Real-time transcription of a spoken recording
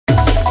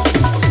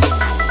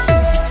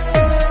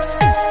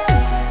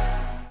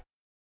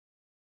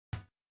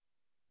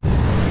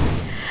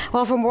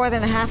Well, for more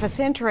than half a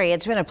century,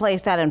 it's been a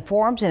place that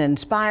informs and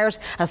inspires.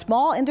 A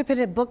small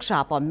independent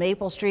bookshop on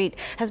Maple Street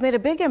has made a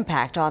big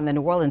impact on the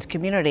New Orleans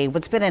community.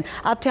 What's been an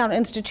uptown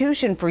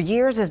institution for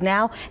years is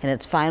now in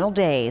its final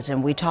days,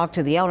 and we talked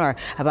to the owner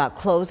about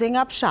closing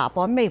up shop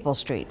on Maple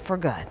Street for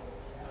good.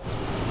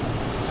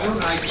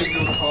 Don't I give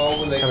you a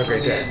call when they Have a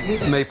great day.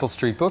 Maple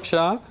Street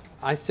Bookshop.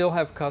 I still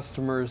have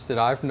customers that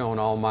I've known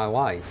all my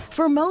life.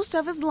 For most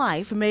of his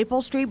life,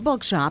 Maple Street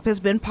Bookshop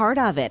has been part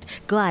of it.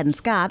 Gladden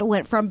Scott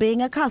went from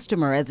being a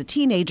customer as a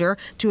teenager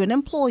to an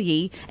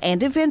employee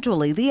and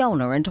eventually the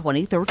owner in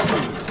 2013.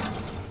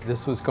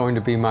 This was going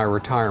to be my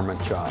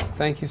retirement job.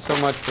 Thank you so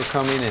much for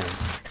coming in.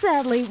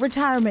 Sadly,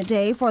 retirement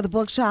day for the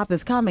bookshop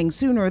is coming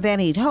sooner than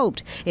he'd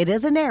hoped. It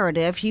is a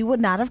narrative he would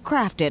not have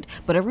crafted,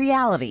 but a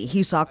reality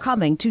he saw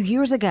coming 2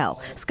 years ago.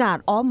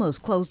 Scott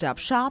almost closed up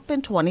shop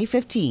in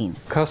 2015.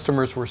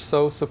 Customers were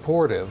so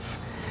supportive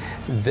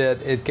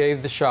that it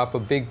gave the shop a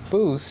big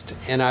boost,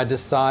 and I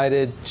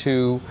decided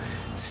to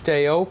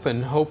stay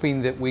open,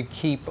 hoping that we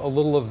keep a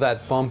little of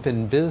that bump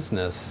in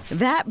business.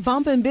 That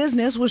bump in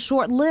business was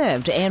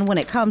short-lived, and when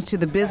it comes to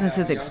the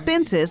business's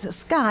expenses,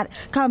 Scott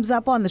comes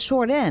up on the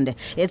short end.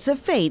 It's a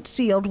fate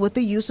sealed with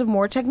the use of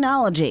more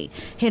technology.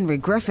 Henry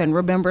Griffin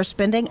remembers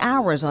spending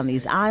hours on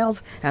these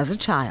aisles as a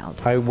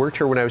child. I worked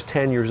here when I was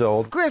 10 years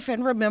old.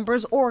 Griffin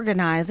remembers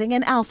organizing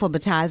and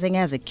alphabetizing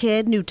as a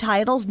kid, new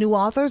titles, new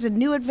authors, and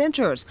new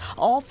adventures,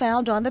 all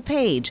found on the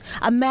page.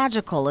 A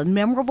magical and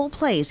memorable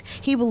place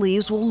he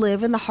believes will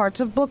live in the hearts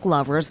of book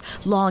lovers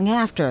long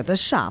after the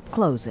shop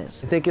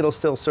closes. I think it'll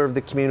still serve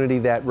the community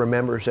that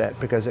remembers it,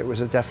 because it was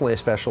definitely a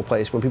special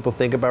place. When people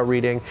think about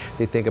reading,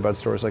 they think about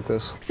stores like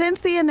this.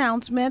 Since the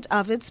announcement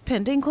of its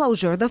pending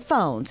closure, the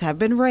phones have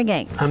been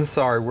ringing. I'm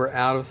sorry, we're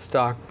out of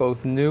stock,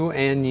 both new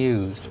and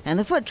used. And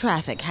the foot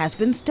traffic has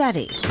been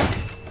steady.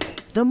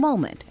 The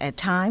moment, at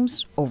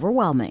times,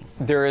 overwhelming.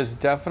 There is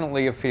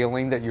definitely a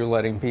feeling that you're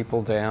letting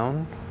people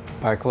down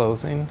by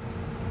closing.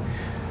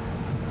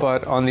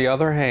 But on the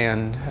other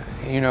hand,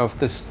 you know, if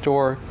the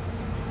store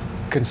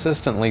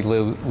consistently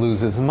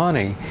loses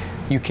money,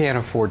 you can't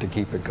afford to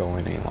keep it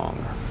going any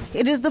longer.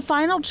 It is the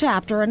final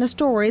chapter in a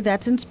story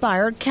that's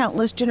inspired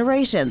countless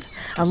generations.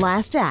 A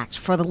last act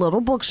for the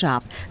little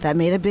bookshop that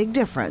made a big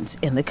difference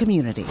in the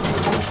community.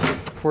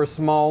 For a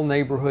small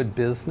neighborhood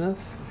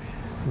business,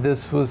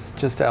 this was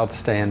just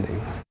outstanding.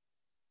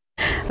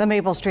 The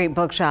Maple Street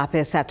Bookshop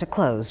is set to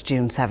close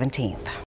June 17th.